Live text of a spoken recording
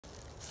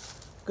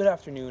Good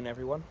afternoon,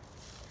 everyone.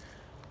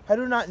 I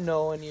do not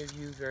know any of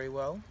you very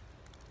well.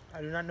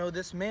 I do not know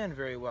this man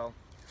very well.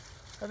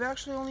 I've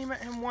actually only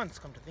met him once,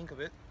 come to think of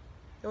it.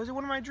 It was in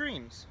one of my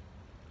dreams.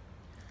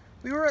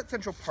 We were at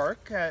Central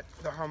Park at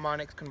the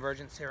Harmonic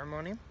Convergence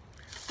ceremony.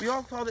 We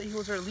all thought that he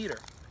was our leader.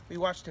 We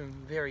watched him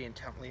very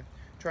intently,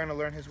 trying to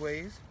learn his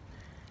ways.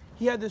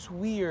 He had this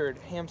weird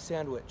ham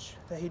sandwich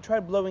that he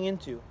tried blowing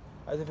into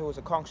as if it was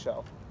a conch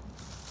shell.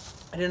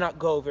 It did not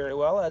go very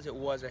well, as it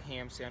was a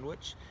ham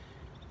sandwich,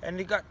 and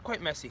it got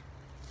quite messy.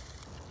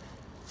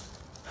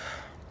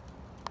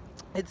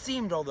 It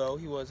seemed, although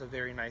he was a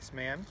very nice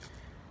man,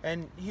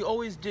 and he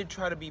always did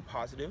try to be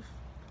positive,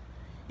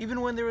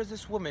 even when there was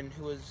this woman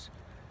who was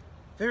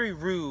very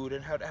rude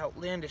and had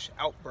outlandish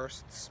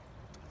outbursts.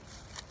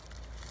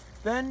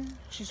 Then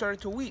she started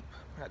to weep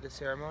at the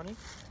ceremony,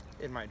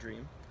 in my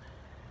dream,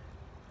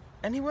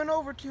 and he went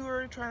over to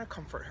her trying to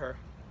comfort her.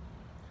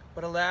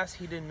 But alas,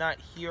 he did not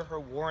hear her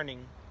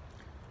warning.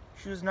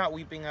 She was not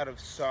weeping out of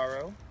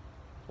sorrow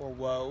or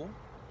woe,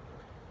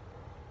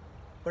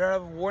 but out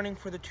of a warning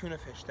for the tuna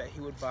fish that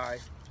he would buy.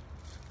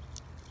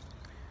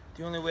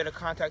 The only way to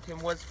contact him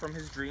was from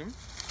his dream,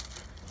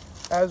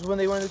 as when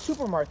they were in the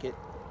supermarket,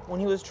 when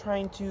he was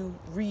trying to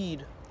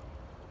read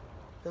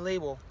the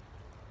label.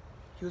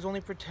 He was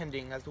only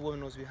pretending, as the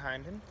woman was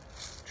behind him,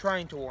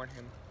 trying to warn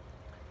him.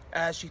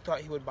 As she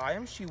thought he would buy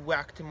him, she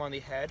whacked him on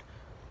the head,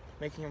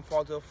 making him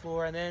fall to the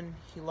floor, and then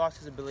he lost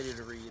his ability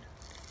to read.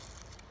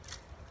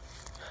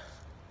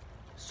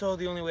 So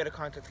the only way to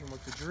contact him was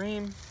the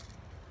dream,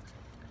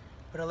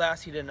 but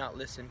alas, he did not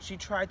listen. She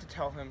tried to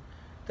tell him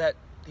that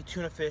the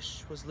tuna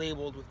fish was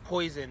labeled with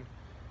poison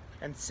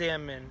and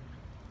salmon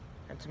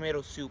and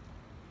tomato soup.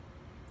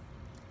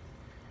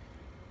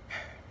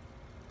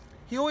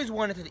 He always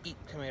wanted to eat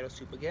tomato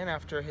soup again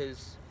after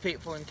his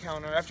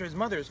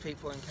mother's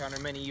fateful encounter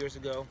many years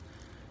ago,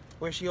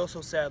 where she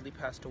also sadly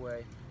passed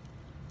away.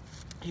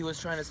 He was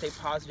trying to stay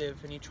positive,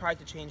 and he tried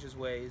to change his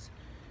ways,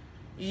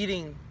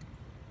 eating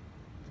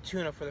the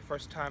tuna for the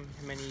first time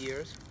in many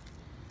years.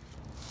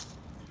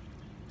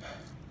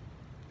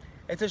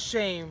 It's a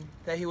shame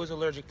that he was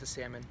allergic to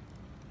salmon,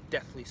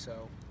 deathly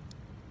so.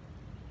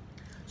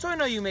 So I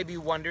know you may be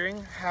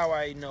wondering how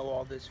I know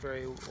all this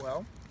very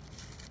well.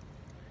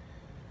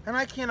 And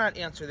I cannot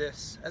answer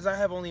this, as I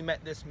have only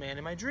met this man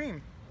in my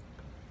dream.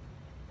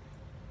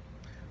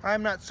 I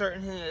am not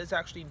certain he is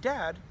actually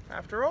Dad,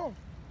 after all.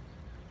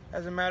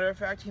 As a matter of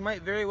fact, he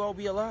might very well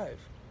be alive.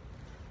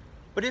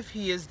 But if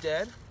he is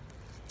dead,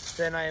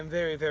 then I am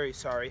very, very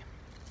sorry.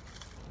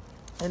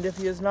 And if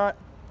he is not,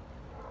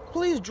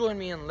 please join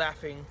me in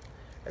laughing,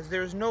 as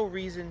there is no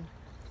reason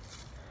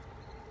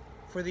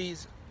for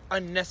these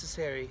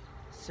unnecessary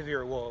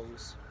severe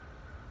woes.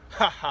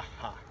 Ha ha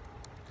ha.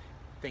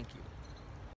 Thank you.